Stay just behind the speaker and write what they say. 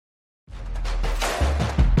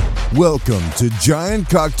Welcome to Giant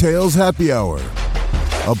Cocktails Happy Hour,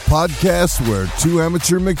 a podcast where two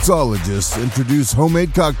amateur mixologists introduce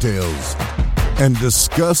homemade cocktails and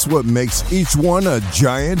discuss what makes each one a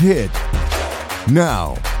giant hit.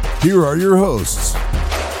 Now, here are your hosts,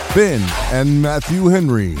 Ben and Matthew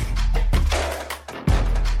Henry.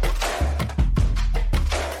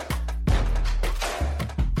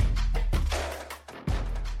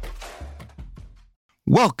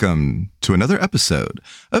 Welcome to another episode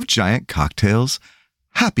of Giant Cocktails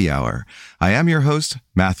Happy Hour. I am your host,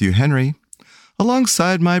 Matthew Henry,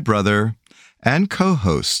 alongside my brother and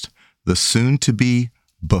co-host, the soon-to-be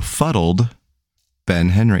befuddled Ben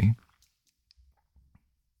Henry.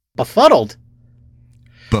 Befuddled?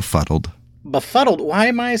 Befuddled. Befuddled? Why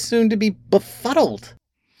am I soon-to-be befuddled?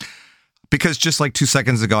 Because just like 2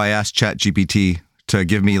 seconds ago, I asked ChatGPT to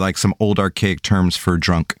give me like some old archaic terms for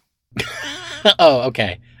drunk. Oh,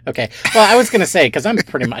 okay. Okay. Well, I was going to say, because I'm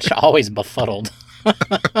pretty much always befuddled.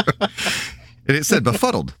 It said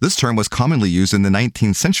befuddled. This term was commonly used in the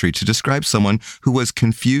 19th century to describe someone who was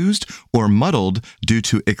confused or muddled due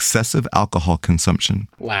to excessive alcohol consumption.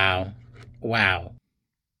 Wow. Well,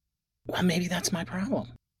 maybe that's my problem.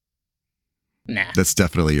 Nah. That's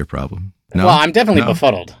definitely your problem. No? Well, I'm definitely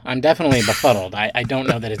befuddled. I'm definitely befuddled. I don't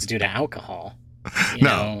know that it's due to alcohol.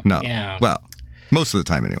 No. Yeah. Well, most of the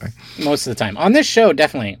time, anyway. Most of the time. On this show,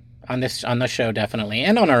 definitely. On this show, definitely.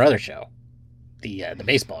 And on our other show, the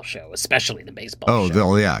baseball show, especially the baseball show.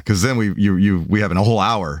 Oh, yeah, because then we have a whole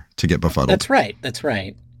hour to get befuddled. That's right.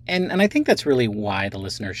 And I think that's really why the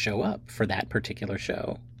listeners show up for that particular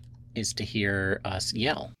show, is to hear us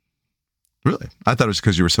yell. Really? I thought it was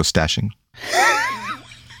because you were so stashing.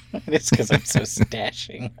 It's because I'm so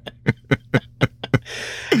stashing.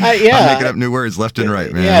 I'm making up new words left and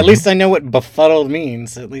right, man. Yeah, at least I know what befuddled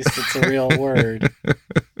means. At least it's a real word.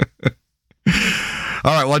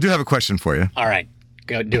 All right, well, I do have a question for you. All right,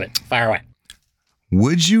 go do it. Fire away.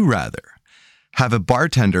 Would you rather have a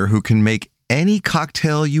bartender who can make any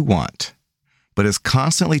cocktail you want, but is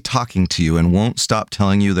constantly talking to you and won't stop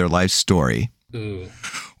telling you their life story? Ooh.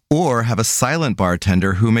 Or have a silent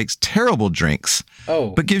bartender who makes terrible drinks,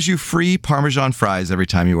 but gives you free Parmesan fries every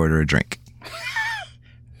time you order a drink?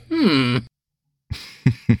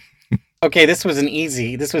 Okay, this was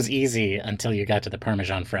easy until you got to the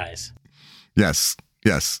Parmesan fries. Yes.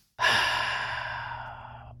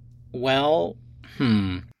 Well,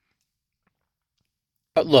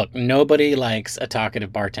 look, nobody likes a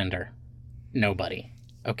talkative bartender. Nobody.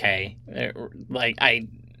 Okay? Like,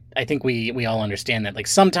 I think we all understand that. Like,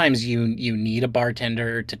 sometimes you need a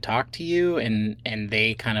bartender to talk to you, and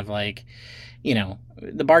they kind of like,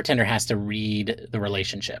 the bartender has to read the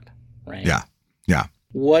relationship, right? Yeah.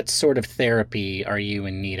 What sort of therapy are you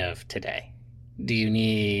in need of today? Do you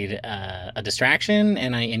need a distraction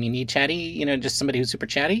and you need chatty, just somebody who's super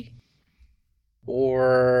chatty?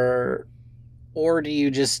 Or do you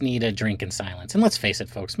just need a drink in silence? And let's face it,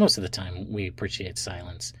 folks, most of the time we appreciate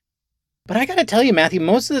silence. But I got to tell you, Matthew,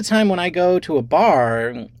 most of the time when I go to a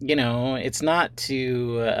bar, it's not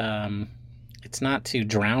to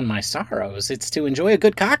drown my sorrows. It's to enjoy a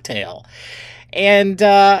good cocktail. And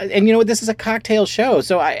this is a cocktail show.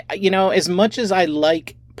 So I as much as I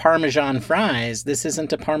like Parmesan fries, this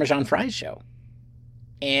isn't a Parmesan fries show.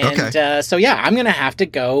 And so I'm going to have to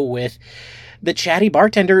go with the chatty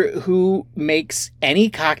bartender who makes any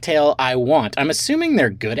cocktail I want. I'm assuming they're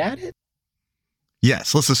good at it.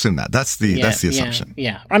 Yes, let's assume that. That's the assumption.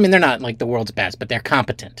 Yeah. I mean, they're not like the world's best, but they're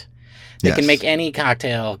competent. They can make any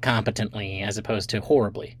cocktail competently as opposed to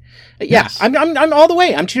horribly. Yes. I'm all the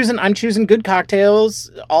way. I'm choosing good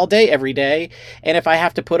cocktails all day, every day. And if I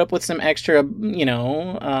have to put up with some extra,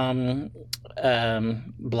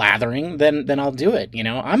 blathering, then I'll do it.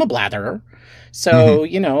 I'm a blatherer. So,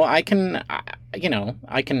 I can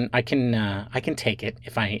take it.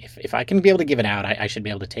 If I can be able to give it out, I should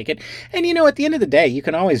be able to take it. And, at the end of the day, you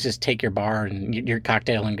can always just take your bar and your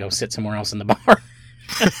cocktail and go sit somewhere else in the bar.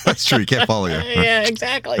 That's true. You can't follow you. Yeah,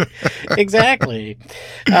 exactly. That's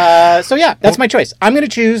my choice. I'm going to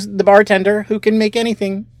choose the bartender who can make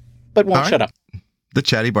anything but won't shut up. The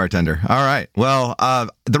chatty bartender. All right. Well,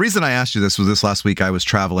 the reason I asked you this was this last week I was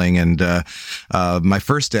traveling, and my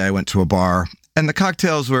first day I went to a bar, and the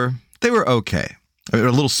cocktails were okay. They were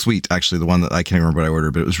a little sweet, actually. The one that I can't remember what I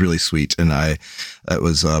ordered, but it was really sweet, and it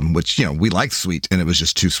was we liked sweet, and it was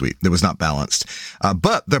just too sweet. It was not balanced.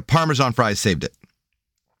 But the Parmesan fries saved it.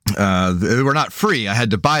 They were not free. I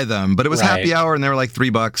had to buy them, but it was happy hour and they were like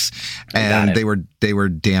 $3 and they were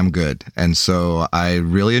damn good. And so I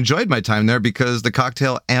really enjoyed my time there because the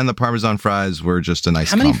cocktail and the Parmesan fries were just a nice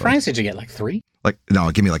combo. How many fries did you get? Like 3?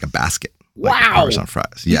 No, give me like a basket. Wow. Like Parmesan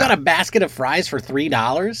fries. Yeah. You got a basket of fries for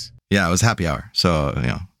 $3? Yeah, it was happy hour. So,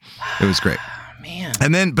 it was great.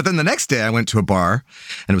 Man. But then the next day I went to a bar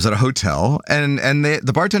and it was at a hotel and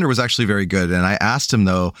the bartender was actually very good. And I asked him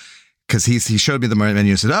though, because he showed me the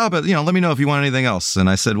menu and said, but let me know if you want anything else. And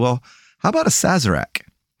I said, well, how about a Sazerac?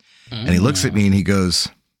 And he looks at me and he goes,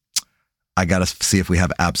 I got to see if we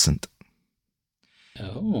have absinthe.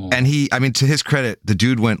 Oh. And to his credit, the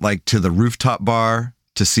dude went like to the rooftop bar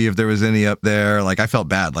to see if there was any up there. Like I felt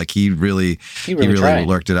bad. Like he really tried.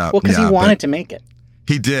 lurked it out. Well, because he wanted to make it.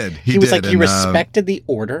 He did. He was like, he respected the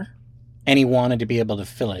order and he wanted to be able to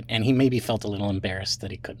fill it. And he maybe felt a little embarrassed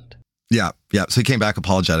that he couldn't. Yeah. So he came back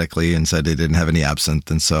apologetically and said they didn't have any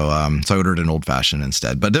absinthe, and so I ordered an old fashioned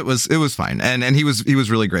instead. But it was fine, and he was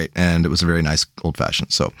really great, and it was a very nice old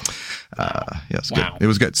fashioned. So it's good. It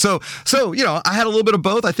was good. So I had a little bit of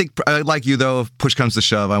both. I think like you though, if push comes to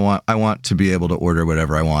shove, I want to be able to order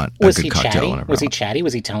whatever I want. Was he chatty? Was he chatty?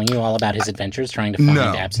 Was he telling you all about his adventures trying to find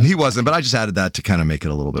absinthe? He wasn't. But I just added that to kind of make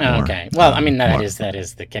it a little bit more. Okay. Well, that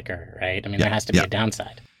is the kicker, right? I mean, there has to be a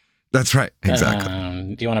downside. That's right.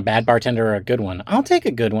 Exactly. Do you want a bad bartender or a good one? I'll take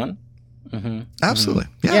a good one. Mm-hmm. Absolutely.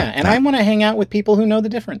 Mm-hmm. Yeah. And I want to hang out with people who know the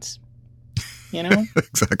difference.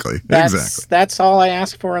 Exactly. That's all I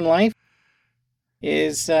ask for in life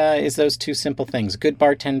is those two simple things: good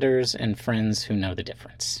bartenders and friends who know the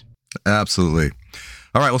difference. Absolutely.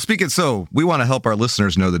 All right. Well, so we want to help our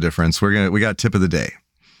listeners know the difference. We got tip of the day.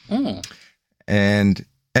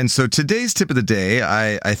 And so today's tip of the day,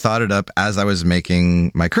 I thought it up as I was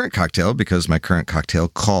making my current cocktail, because my current cocktail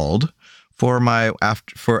called for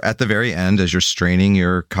at the very end, as you're straining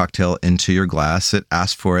your cocktail into your glass, it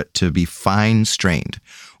asked for it to be fine strained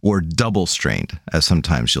or double strained, as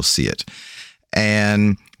sometimes you'll see it.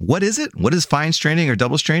 And what is it? What is fine straining or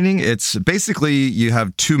double straining? It's basically you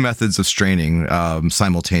have two methods of straining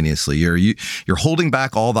simultaneously. You're holding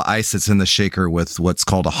back all the ice that's in the shaker with what's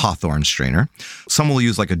called a hawthorn strainer. Some will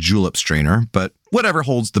use like a julep strainer, but whatever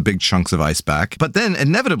holds the big chunks of ice back. But then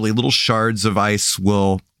inevitably little shards of ice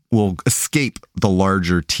will escape the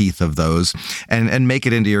larger teeth of those and make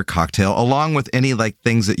it into your cocktail, along with any like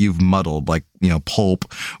things that you've muddled, like, pulp,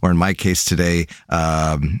 or in my case today,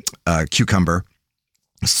 cucumber.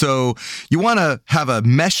 So you want to have a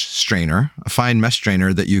mesh strainer, a fine mesh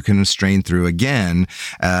strainer that you can strain through again.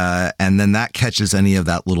 And then that catches any of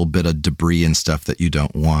that little bit of debris and stuff that you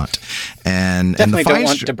don't want. And definitely don't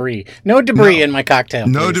want debris. No debris in my cocktail.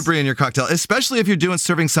 No please. Debris in your cocktail, especially if you're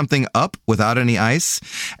serving something up without any ice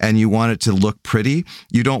and you want it to look pretty.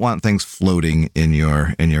 You don't want things floating in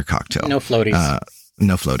your cocktail. No floaties.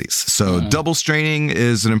 No floaties. So double straining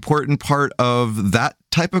is an important part of that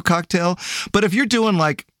type of cocktail. But if you're doing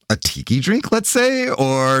like a tiki drink, let's say,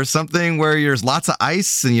 or something where there's lots of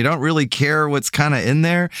ice and you don't really care what's kind of in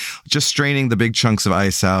there, just straining the big chunks of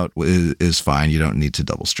ice out is fine. You don't need to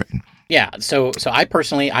double strain. Yeah. So I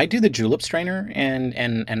personally, I do the julep strainer and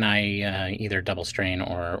I either double strain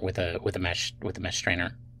or with a mesh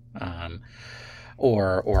strainer.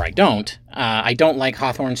 Or I don't. I don't like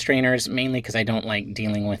hawthorn strainers, mainly because I don't like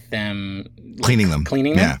dealing with them. Cleaning them.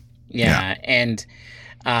 Yeah. And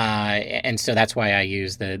so that's why I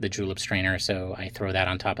use the julep strainer. So I throw that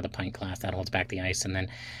on top of the pint glass. That holds back the ice. And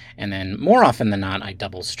then more often than not, I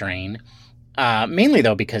double strain. Mainly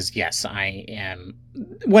though, because yes, I am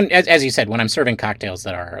as you said, when I'm serving cocktails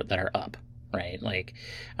that are up, right? Like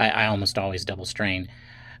I almost always double strain.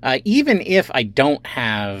 Even if I don't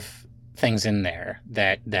have things in there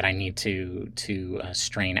that I need to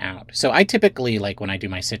strain out. So I typically, like when I do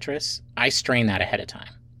my citrus, I strain that ahead of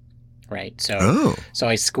time, right? So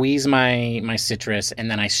I squeeze my citrus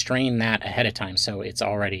and then I strain that ahead of time, so it's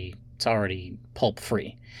already pulp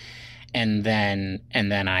free, and then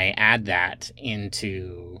I add that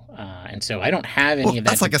into and so I don't have any of that.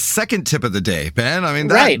 That's like a second tip of the day, Ben. I mean,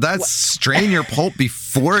 that's strain your pulp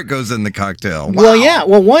before it goes in the cocktail. Wow. Well, yeah.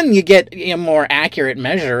 Well, one, you get a more accurate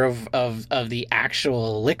measure of the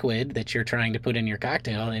actual liquid that you're trying to put in your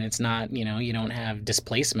cocktail, and it's not, you don't have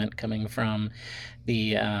displacement coming from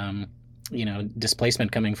the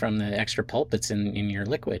displacement coming from the extra pulp that's in your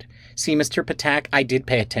liquid. See, Mr. Patak, I did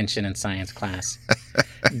pay attention in science class.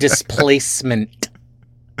 Displacement.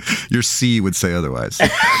 Your C would say otherwise.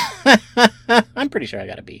 I'm pretty sure I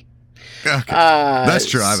got a B. Okay. That's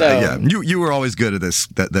true. You were always good at this.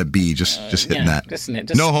 That B, just hitting that. Just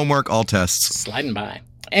no homework, all tests. Sliding by.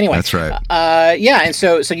 Anyway, that's right. And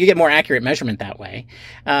so you get more accurate measurement that way.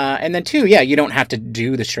 And then two, you don't have to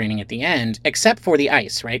do the straining at the end, except for the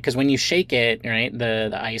ice, right? Because when you shake it, right,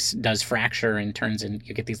 the ice does fracture and turns in,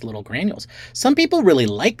 you get these little granules. Some people really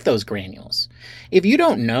like those granules. If you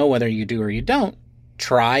don't know whether you do or you don't,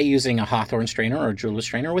 try using a Hawthorne strainer or a Jeweler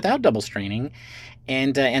strainer without double straining,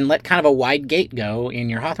 and let kind of a wide gate go in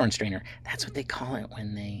your Hawthorne strainer. That's what they call it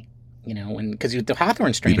when they, because the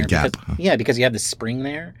Hawthorne strainer, because you have the spring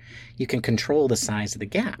there, you can control the size of the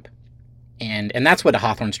gap. And that's what a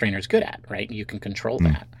Hawthorne strainer is good at, right? You can control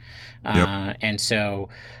that. And so,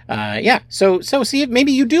 So see,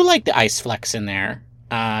 maybe you do like the ice flecks in there,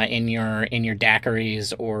 in your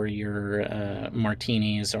daiquiris or your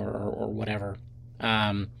martinis or whatever.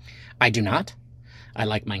 I do not. I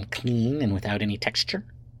like mine clean and without any texture.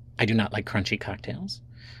 I do not like crunchy cocktails.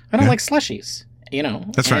 I don't like slushies.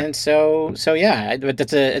 That's right. And so yeah, but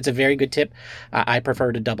it's a very good tip. I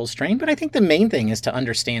prefer to double strain, but I think the main thing is to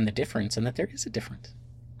understand the difference and that there is a difference.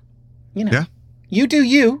 Yeah. You do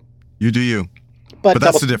you. You do you. But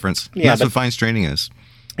that's the difference. Yeah, that's what fine straining is.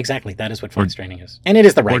 Exactly. That is what fine straining is. And it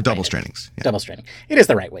is the right way. Or double strainings. Yeah. Double straining. It is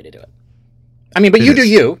the right way to do it. I mean, but you do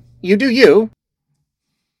you. You do you.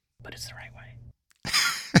 But it's the right way.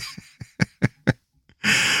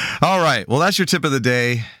 All right. Well, that's your tip of the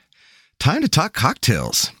day. Time to talk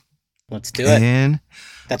cocktails. Let's do it. And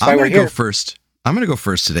that's why we're here. I'm going to go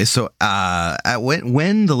first today. So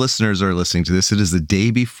when the listeners are listening to this, it is the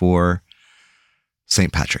day before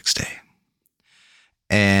St. Patrick's Day.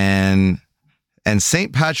 And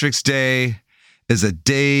St. Patrick's Day is a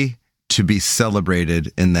day to be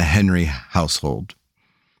celebrated in the Henry household.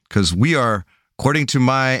 Because we are, according to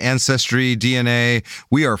my ancestry DNA,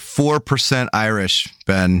 we are 4% Irish,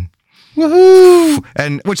 Ben. Woohoo!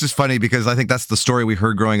 And which is funny because I think that's the story we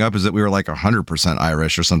heard growing up, is that we were like 100%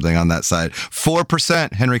 Irish or something on that side.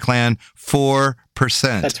 4%, Henry clan, 4%.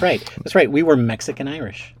 That's right. We were Mexican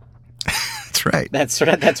Irish. That's right.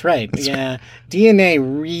 That's right. Yeah. DNA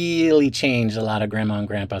really changed a lot of grandma and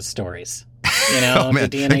grandpa's stories. Oh, man.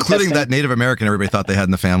 The DNA including testing. That Native American everybody thought they had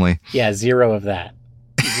in the family. Yeah, 0 of that.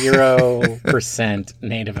 0%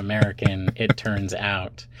 Native American, it turns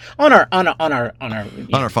out. On our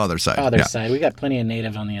father's side. Side. We got plenty of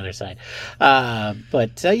Native on the other side.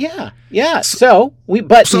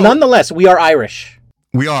 Nonetheless, we are Irish.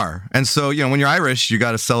 We are. And so, when you're Irish, you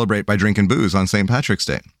got to celebrate by drinking booze on St. Patrick's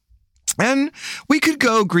Day. And we could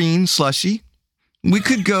go green slushy. We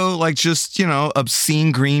could go like just,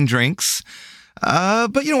 obscene green drinks.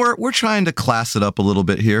 But we're trying to class it up a little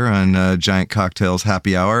bit here on Giant Cocktails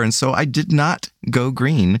Happy Hour. And so I did not go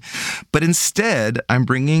green, but instead I'm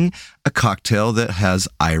bringing a cocktail that has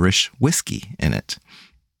Irish whiskey in it.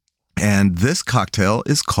 And this cocktail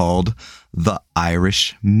is called the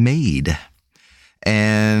Irish Maid.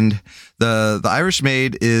 And the Irish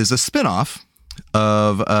Maid is a spinoff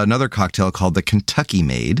of another cocktail called the Kentucky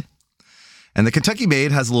Maid. And the Kentucky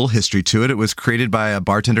Maid has a little history to it. It was created by a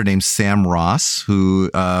bartender named Sam Ross, who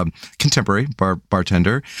contemporary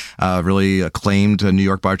bartender, really acclaimed New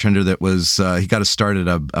York bartender that was, he got his start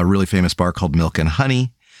at a really famous bar called Milk and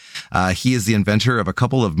Honey. He is the inventor of a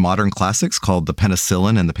couple of modern classics called the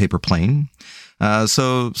Penicillin and the Paper Plane.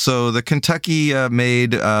 So the Kentucky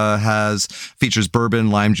Maid features bourbon,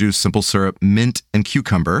 lime juice, simple syrup, mint, and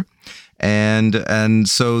cucumber. And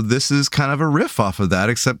so this is kind of a riff off of that,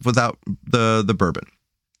 except without the bourbon.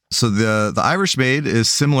 So the Irish Maid is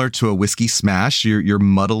similar to a whiskey smash. You're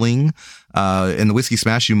muddling. In the whiskey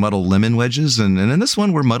smash, you muddle lemon wedges, and in this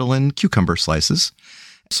one, we're muddling cucumber slices.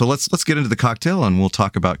 So let's get into the cocktail, and we'll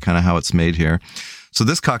talk about kind of how it's made here. So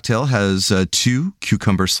this cocktail has 2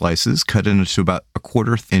 cucumber slices cut into about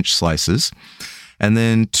 1/4 inch slices, and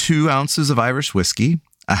then 2 ounces of Irish whiskey,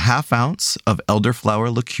 a 1/2 ounce of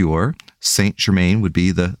elderflower liqueur. St-Germain would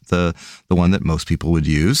be the one that most people would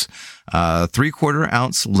use. 3/4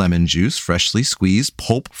 ounce lemon juice, freshly squeezed,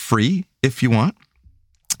 pulp free if you want.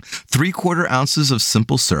 3/4 ounces of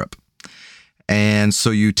simple syrup. And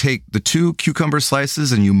so you take the 2 cucumber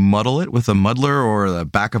slices and you muddle it with a muddler or the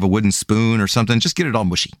back of a wooden spoon or something. Just get it all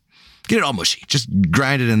mushy. Just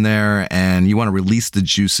grind it in there, and you want to release the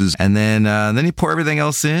juices. And then you pour everything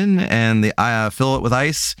else in, and fill it with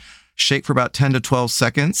ice. Shake for about 10 to 12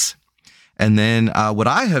 seconds. And then what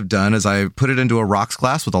I have done is I put it into a rocks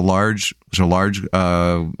glass with a large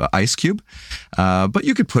ice cube. But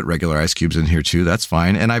you could put regular ice cubes in here too. That's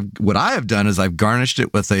fine. And what I have done is I've garnished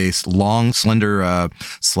it with a long, slender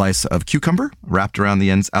slice of cucumber wrapped around the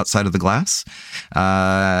ends outside of the glass.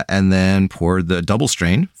 And then poured the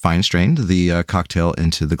fine strained the cocktail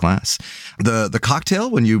into the glass. The cocktail,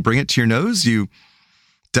 when you bring it to your nose, you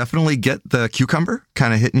definitely get the cucumber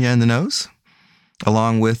kind of hitting you in the nose.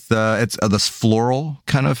 Along with it's this floral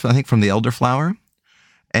kind of, I think, from the elderflower.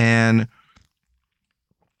 And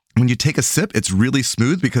when you take a sip, it's really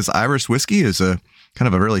smooth because Irish whiskey is a kind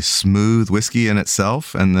of a really smooth whiskey in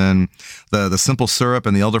itself. And then the simple syrup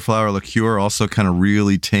and the elderflower liqueur also kind of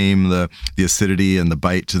really tame the acidity and the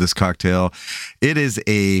bite to this cocktail. It is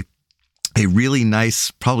a really nice,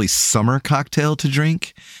 probably summer cocktail to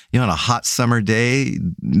drink. On a hot summer day,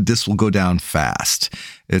 this will go down fast.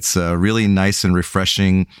 It's really nice and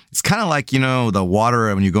refreshing. It's kind of like, the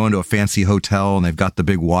water when you go into a fancy hotel and they've got the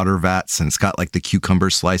big water vats and it's got like the cucumber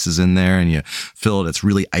slices in there and you fill it. It's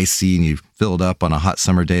really icy and you fill it up on a hot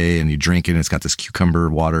summer day and you drink it and it's got this cucumber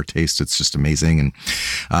water taste. It's just amazing. And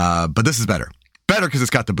but this is better because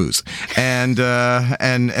it's got the booze and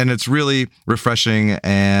it's really refreshing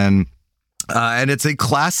and it's a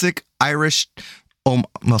classic Irish. Well,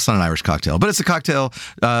 it's not an Irish cocktail, but it's a cocktail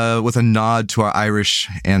with a nod to our Irish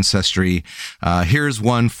ancestry. Here's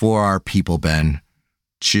one for our people, Ben.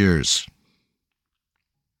 Cheers.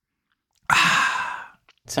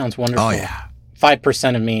 Sounds wonderful. Oh, yeah.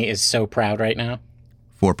 5% of me is so proud right now.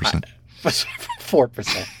 4%.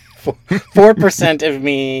 4%. 4% of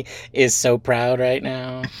me is so proud right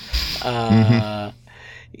now.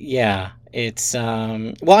 Yeah. It's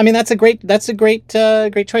well, I mean that's a great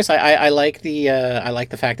choice. I like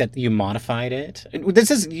the fact that you modified it.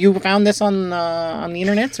 You found this on the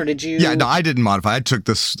internet, or did you? Yeah, no, I didn't modify. I took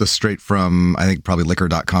this straight from I think probably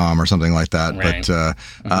liquor.com or something like that. Right.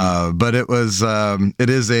 But it was it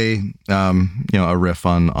is a a riff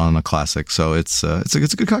on a classic, so it's a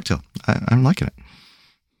good cocktail. I'm liking it.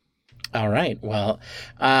 All right. Well,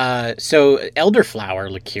 so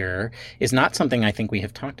elderflower liqueur is not something I think we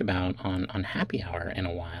have talked about on Happy Hour in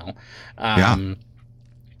a while.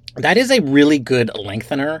 That is a really good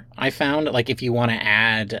lengthener, I found. Like if you want to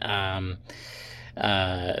add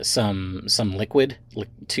some liquid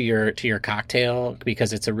to your cocktail,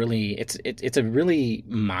 because it's a really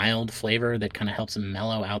mild flavor that kind of helps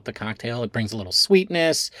mellow out the cocktail. It brings a little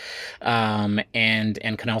sweetness, and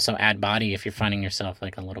can also add body if you're finding yourself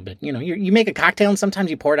like a little bit, you make a cocktail and sometimes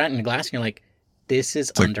you pour it out in a glass and you're like, this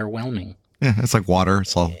is underwhelming. Yeah, it's like water.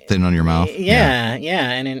 It's all thin on your mouth. Yeah,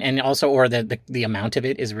 and also, or the amount of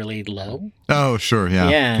it is really low. Oh, sure,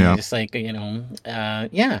 yeah. Just like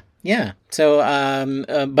yeah.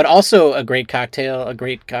 So, but also a great cocktail,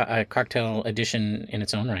 cocktail addition in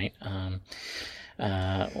its own right.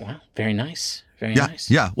 Wow, very nice. Very nice.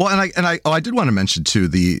 Yeah. Well, I did want to mention too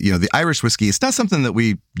the Irish whiskey. It's not something that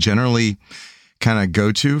we generally kind of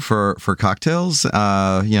go to for cocktails.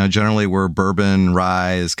 Generally we're bourbon,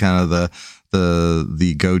 rye is kind of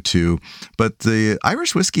the go-to, but the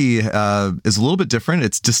Irish whiskey is a little bit different.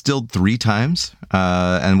 It's distilled 3 times,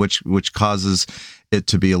 and which causes it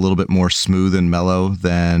to be a little bit more smooth and mellow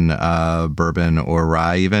than bourbon or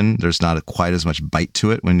rye. Even there's not quite as much bite to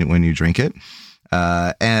it when you drink it,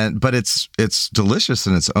 but it's delicious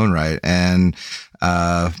in its own right. And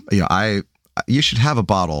you should have a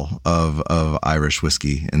bottle of Irish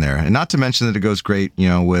whiskey in there. And not to mention that it goes great,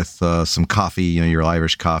 with some coffee, your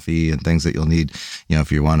Irish coffee and things that you'll need,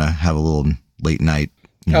 if you want to have a little late night,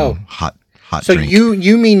 hot so drink.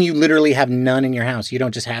 You mean you literally have none in your house? You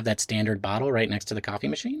don't just have that standard bottle right next to the coffee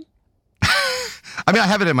machine? I mean, I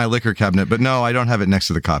have it in my liquor cabinet, but no, I don't have it next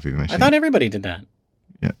to the coffee machine. I thought everybody did that.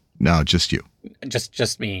 Yeah. No, just you.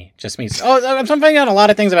 Just me. Oh, I'm finding out a lot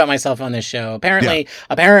of things about myself on this show.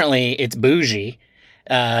 Apparently it's bougie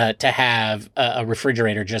to have a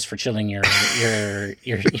refrigerator just for chilling your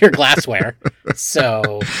glassware. So,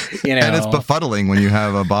 and it's befuddling when you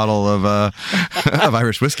have a bottle of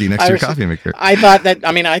Irish whiskey next to your coffee maker. I thought that.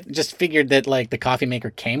 I mean, I just figured that like the coffee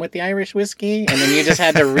maker came with the Irish whiskey, and then you just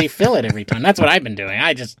had to refill it every time. That's what I've been doing.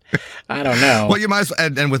 I don't know. Well, you might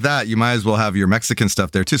and with that, you might as well have your Mexican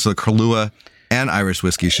stuff there too. So the Kahlua and Irish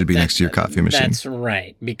whiskey should be next to your coffee machine. That's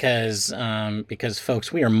right, because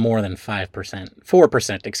folks, we are more than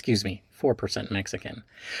 4%, excuse me, 4% Mexican.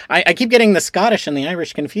 I keep getting the Scottish and the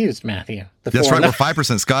Irish confused, Matthew. That's right, we're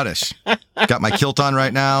 5% Scottish. Got my kilt on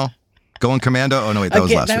right now, going commando. Oh no, wait, that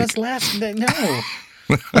was last week. No.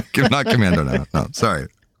 Not commando, no, sorry.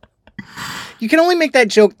 You can only make that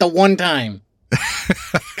joke the one time,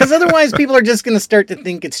 because otherwise people are just going to start to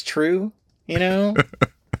think it's true, And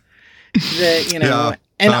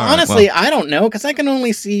honestly, I don't know, because I can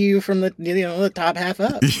only see you from the top half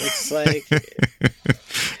up. It's like,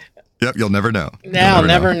 yep, you'll never know. I'll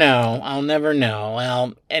never know.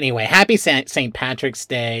 Well, anyway, happy St. Patrick's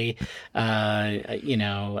Day.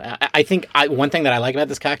 I think one thing that I like about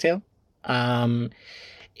this cocktail,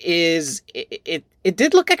 is it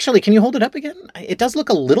did look actually. Can you hold it up again? It does look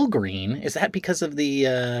a little green. Is that because of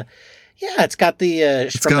the? It's got the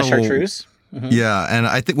from the chartreuse. Yeah, and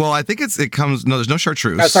I think it comes. No, there's no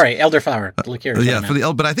chartreuse. Oh, sorry, elderflower liqueur.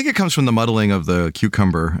 But I think it comes from the muddling of the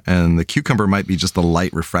cucumber, and the cucumber might be just the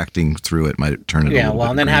light refracting through it might turn it. Yeah, well,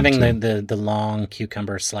 and then having the long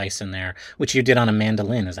cucumber slice in there, which you did on a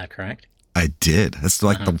mandolin, is that correct? I did. That's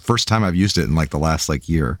like the first time I've used it in like the last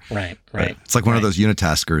year. Right. It's like one of those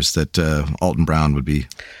unitaskers that Alton Brown would be.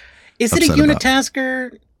 Is it a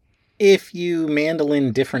unitasker if you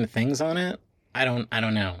mandolin different things on it? I don't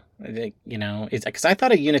know. You know, it's because I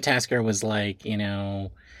thought a unitasker was like, you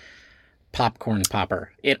know, popcorn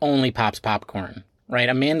popper. It only pops popcorn, right?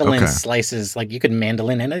 A mandolin slices, like you could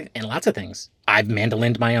mandolin in lots of things. I've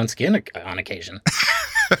mandolined my own skin on occasion.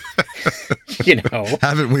 You know,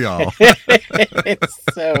 haven't we all?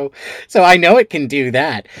 so I know it can do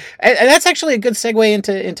that. And that's actually a good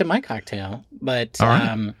segue into my cocktail. But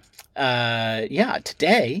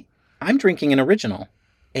today I'm drinking an original,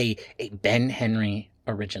 a Ben Henry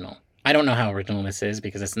original. I don't know how original this is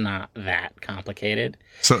because it's not that complicated.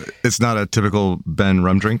 So it's not a typical Ben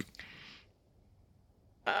rum drink?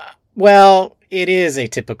 Well, it is a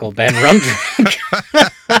typical Ben rum drink.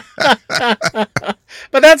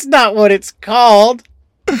 But that's not what it's called.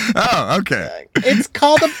 Oh, okay. It's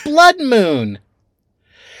called a Blood Moon.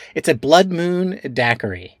 It's a Blood Moon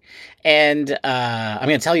Daiquiri. And I'm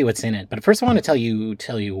going to tell you what's in it. But first I want to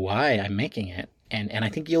tell you why I'm making it. And I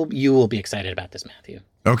think you will be excited about this, Matthew.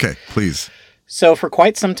 Okay, please. So for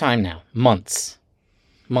quite some time now, months,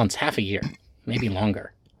 half a year, maybe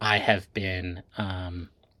longer, I have been on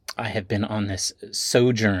this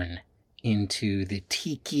sojourn into the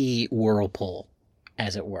tiki whirlpool,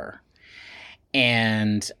 as it were.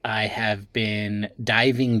 And I have been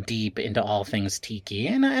diving deep into all things tiki.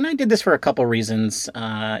 And I did this for a couple reasons.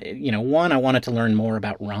 One, I wanted to learn more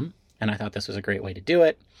about rum, and I thought this was a great way to do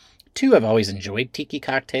it. Two, I've always enjoyed tiki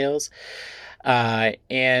cocktails.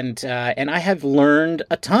 And I have learned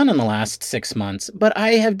a ton in the last 6 months, but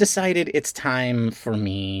I have decided it's time for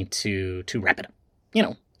me to wrap it up.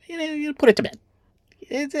 You put it to bed.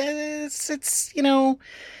 It's.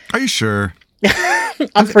 Are you sure?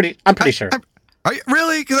 I'm pretty sure. Are you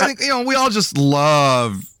really? Because I think we all just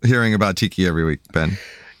love hearing about tiki every week, Ben.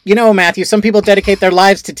 Matthew, some people dedicate their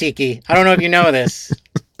lives to tiki. I don't know if you know this.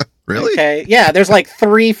 Really? Okay. Yeah, there's like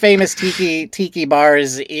 3 famous tiki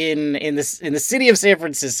bars in the city of San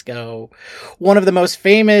Francisco. One of the most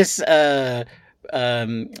famous. I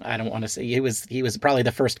don't want to say he was probably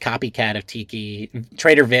the first copycat of tiki.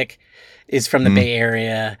 Trader Vic is from the Bay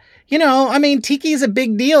Area. Tiki is a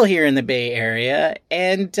big deal here in the Bay Area,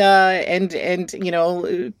 and I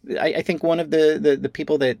think one of the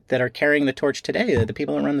people that are carrying the torch today, the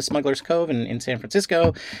people that run the Smuggler's Cove in San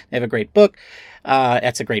Francisco, they have a great book.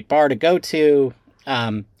 That's a great bar to go to.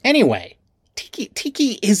 Anyway,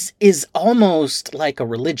 tiki is almost like a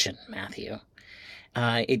religion, Matthew.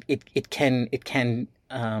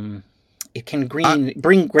 It can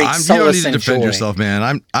bring great solace and joy. You don't need to defend yourself,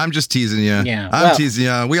 man. I'm just teasing you. Yeah, I'm teasing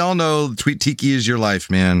you. We all know tiki is your life,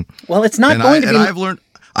 man. Well, it's not going to be. And I've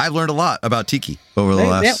learned a lot about tiki over the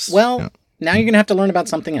last. Now you're going to have to learn about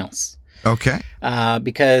something else. Okay.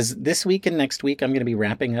 Because this week and next week I'm going to be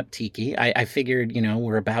wrapping up tiki. I figured,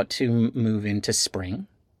 we're about to move into spring.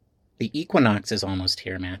 The equinox is almost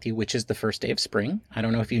here, Matthew, which is the first day of spring. I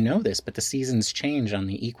don't know if you know this, but the seasons change on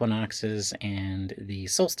the equinoxes and the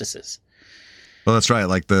solstices. Well, that's right.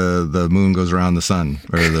 Like the moon goes around the sun,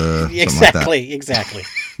 or exactly,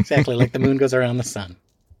 like the moon goes around the sun.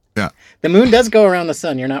 Yeah, the moon does go around the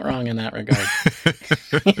sun. You're not wrong in that regard.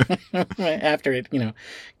 After it,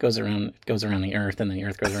 goes around the earth, and the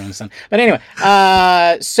earth goes around the sun. But anyway,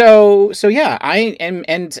 so yeah, I am,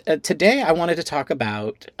 and today I wanted to talk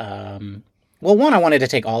about. I wanted to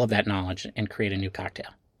take all of that knowledge and create a new cocktail.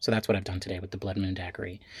 So that's what I've done today with the Blood Moon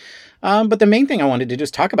Daiquiri. But the main thing I wanted to do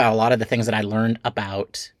is talk about a lot of the things that I learned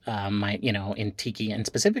about in tiki, and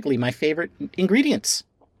specifically my favorite ingredients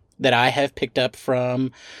that I have picked up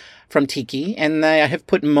from tiki, and I have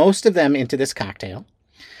put most of them into this cocktail.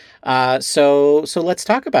 So let's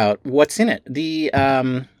talk about what's in it.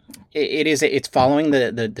 It's following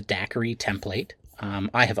the daiquiri template.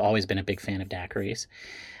 I have always been a big fan of daiquiris.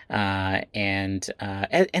 And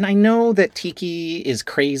I know that tiki is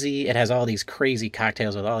crazy. It has all these crazy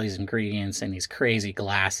cocktails with all these ingredients and these crazy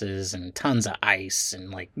glasses and tons of ice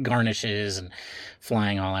and like garnishes and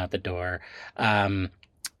flying all out the door.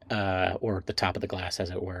 Or the top of the glass, as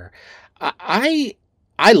it were.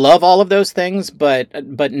 I love all of those things, but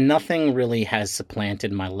nothing really has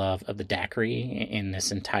supplanted my love of the daiquiri in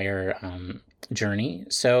this entire journey.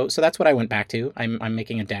 So that's what I went back to. I'm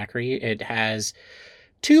making a daiquiri. It has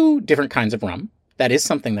 2 different kinds of rum. That is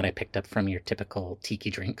something that I picked up from your typical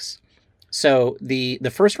tiki drinks. So the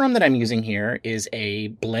first rum that I'm using here is a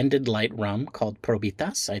blended light rum called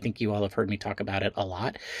Probitas. I think you all have heard me talk about it a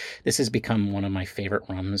lot. This has become one of my favorite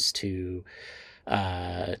rums to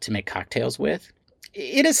make cocktails with.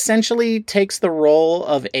 It essentially takes the role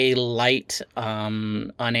of a light,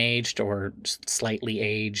 unaged or slightly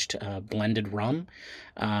aged blended rum.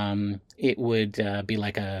 It would be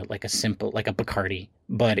like a simple, like a Bacardi,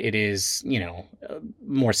 but it is,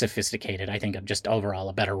 more sophisticated. I think of just overall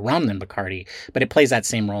a better rum than Bacardi, but it plays that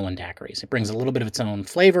same role in daiquiris. It brings a little bit of its own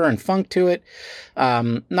flavor and funk to it.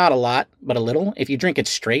 Not a lot, but a little. If you drink it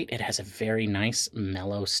straight, it has a very nice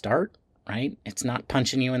mellow start. Right? It's not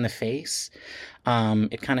punching you in the face.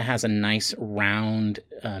 It kind of has a nice round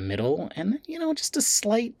middle and, just a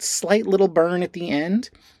slight little burn at the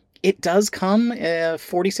end. It does come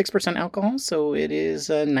 46% alcohol, so it is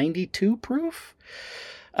 92 proof.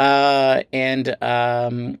 So it's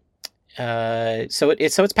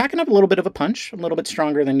packing up a little bit of a punch, a little bit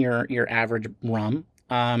stronger than your average rum.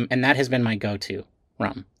 And that has been my go-to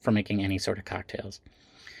rum for making any sort of cocktails.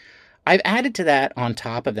 I've added to that, on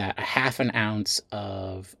top of that, a half an ounce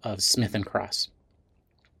of Smith & Cross.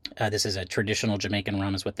 This is a traditional Jamaican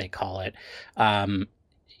rum, is what they call it.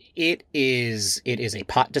 It is a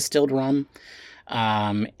pot distilled rum,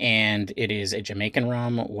 and it is a Jamaican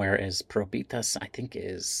rum, whereas Probitas, I think,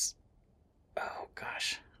 is... Oh,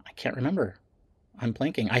 gosh. I can't remember. I'm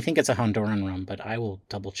blanking. I think it's a Honduran rum, but I will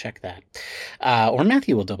double check that. Or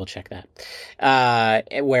Matthew will double check that.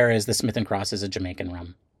 Whereas the Smith & Cross is a Jamaican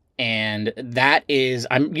rum. And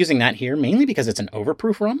I'm using that here mainly because it's an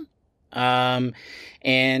overproof rum.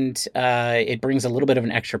 It brings a little bit of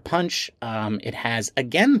an extra punch. It has,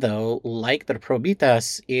 again, though, like the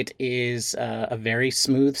Probitas, it is a very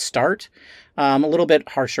smooth start. A little bit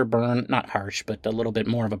harsher burn, not harsh, but a little bit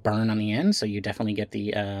more of a burn on the end. So you definitely get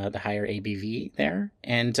the higher ABV there,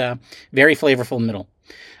 and very flavorful middle.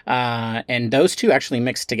 And those two actually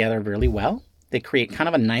mix together really well. They create kind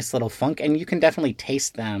of a nice little funk, and you can definitely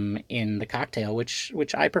taste them in the cocktail, which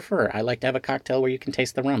I prefer. I like to have a cocktail where you can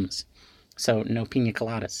taste the rums. So no pina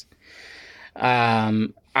coladas.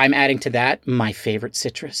 I'm adding to that my favorite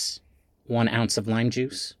citrus, 1 ounce of lime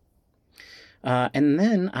juice. And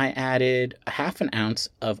then I added a half an ounce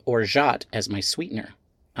of Orgeat as my sweetener.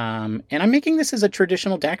 And I'm making this as a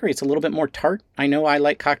traditional daiquiri. It's a little bit more tart. I know I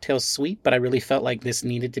like cocktails sweet, but I really felt like this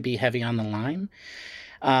needed to be heavy on the lime.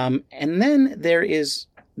 And then there is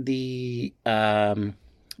the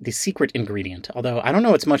secret ingredient. Although I don't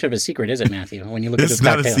know it's much of a secret, is it, Matthew? When you look at this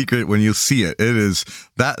cocktail, it's not a secret when you see it. It is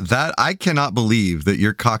that I cannot believe that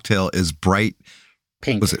your cocktail is bright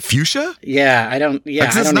pink. Was it fuchsia? Yeah, I don't. Yeah,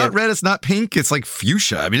 like, it's not red. It's not pink. It's like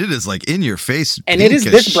fuchsia. I mean, it is like in your face. And it is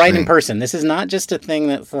this bright in person. This is not just a thing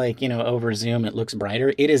that's like, over Zoom it looks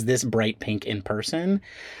brighter. It is this bright pink in person.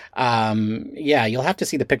 Yeah, you'll have to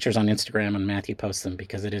see the pictures on Instagram when Matthew posts them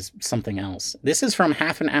because it is something else. This is from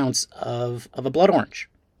half an ounce of a blood orange.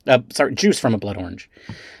 Juice from a blood orange.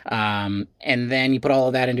 And then you put all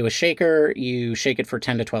of that into a shaker. You shake it for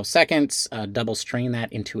 10 to 12 seconds, double strain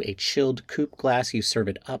that into a chilled coupe glass. You serve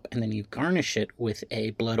it up, and then you garnish it with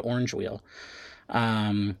a blood orange wheel.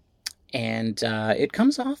 It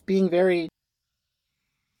comes off being very...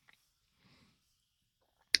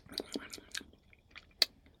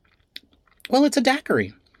 Well, it's a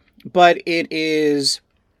daiquiri, but it is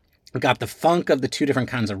got the funk of the two different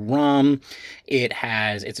kinds of rum.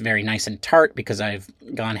 It's very nice and tart because I've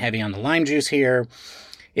gone heavy on the lime juice here.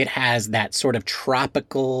 It has that sort of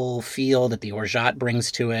tropical feel that the Orgeat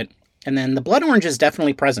brings to it. And then the blood orange is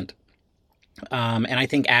definitely present. And I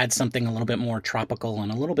think adds something a little bit more tropical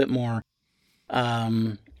and a little bit more,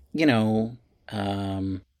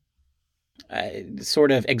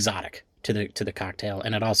 sort of exotic to the cocktail,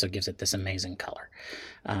 and it also gives it this amazing color.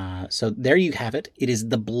 So there you have it. It is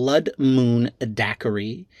the Blood Moon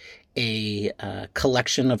Daiquiri, a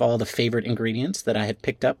collection of all the favorite ingredients that I have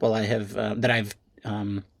picked up while I've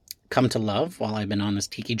come to love while I've been on this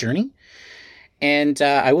tiki journey. And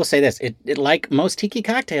I will say this: it like most tiki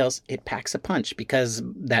cocktails, it packs a punch because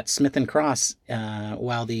that Smith & Cross,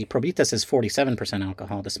 while the Probitas is 47%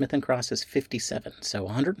 alcohol, the Smith & Cross is 57, so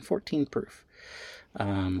 114 proof.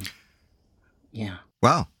 Yeah.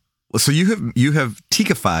 Wow. Well, so you have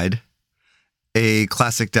tiki-fied a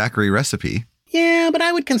classic daiquiri recipe. Yeah, but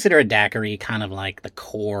I would consider a daiquiri kind of like the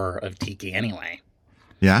core of tiki anyway.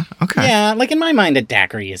 Yeah? Okay. Yeah, like in my mind, a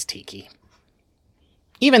daiquiri is tiki.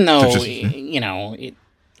 Even though, at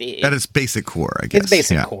its basic core, I guess. It's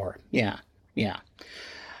basic core. Yeah. Yeah.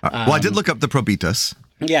 Well, I did look up the Probitas.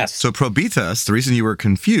 Yes. So Probitas, the reason you were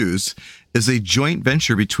confused, is a joint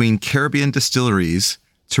venture between Caribbean distilleries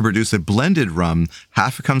to produce a blended rum.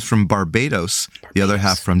 Half comes from Barbados, the other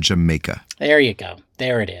half from Jamaica. There you go.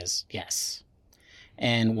 There it is. Yes.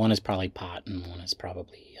 And one is probably pot and one is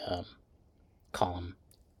probably column.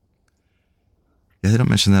 Yeah, they don't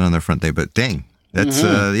mention that on their front day, but dang. That's,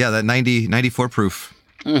 that 94 proof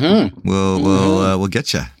will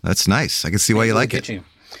get you. That's nice. I can see why you like it. You.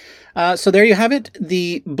 So there you have it.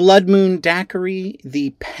 The Blood Moon Daiquiri,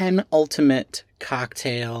 the penultimate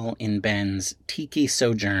cocktail in Ben's Tiki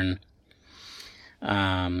Sojourn.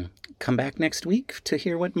 Come back next week to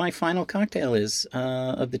hear what my final cocktail is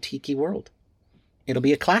of the Tiki world. It'll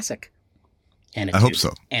be a classic. And a I hope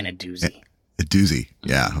so. And a doozy. A doozy.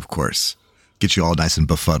 Yeah, of course. Get you all nice and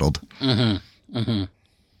befuddled.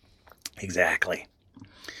 Exactly.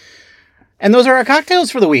 And those are our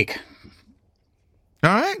cocktails for the week.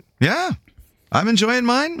 All right. Yeah. I'm enjoying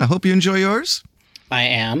mine. I hope you enjoy yours. I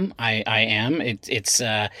am. I am.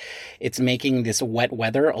 It's making this wet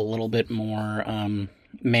weather a little bit more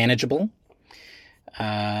manageable.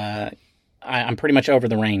 I'm pretty much over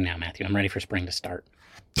the rain now, Matthew. I'm ready for spring to start.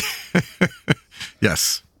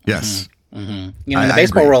 Yes. Mm-hmm. You know, in the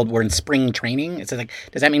baseball world, we're in spring training. It's like,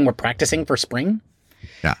 does that mean we're practicing for spring?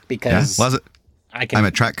 Yeah. Because I'm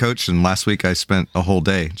a track coach, and last week I spent a whole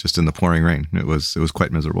day just in the pouring rain. It was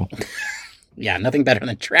quite miserable. Yeah, nothing better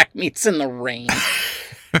than track meets in the rain.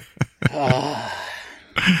 All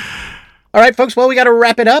right, folks. Well, we got to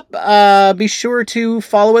wrap it up. Be sure to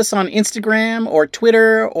follow us on Instagram or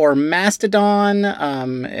Twitter or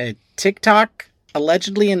Mastodon, TikTok.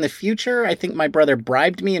 Allegedly in the future. I think my brother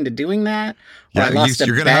bribed me into doing that. Yeah,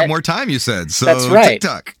 you're going to have more time, you said. So that's right.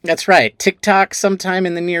 TikTok. That's right. TikTok sometime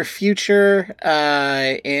in the near future,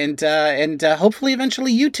 and hopefully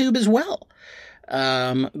eventually YouTube as well.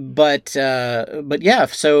 But yeah.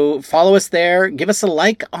 So follow us there. Give us a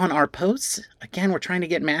like on our posts. Again, we're trying to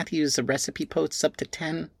get Matthew's recipe posts up to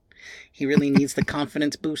 10. He really needs the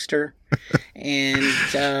confidence booster, and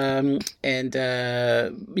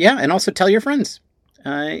also tell your friends.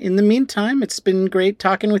 In the meantime, it's been great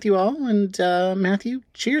talking with you all, and Matthew,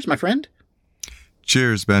 cheers, my friend.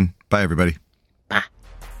 Cheers, Ben. Bye, everybody. Bye.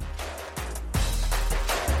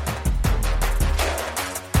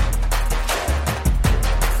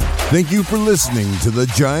 Thank you for listening to the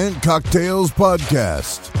Giant Cocktails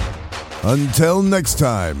Podcast. Until next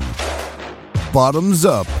time, bottoms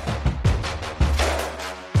up.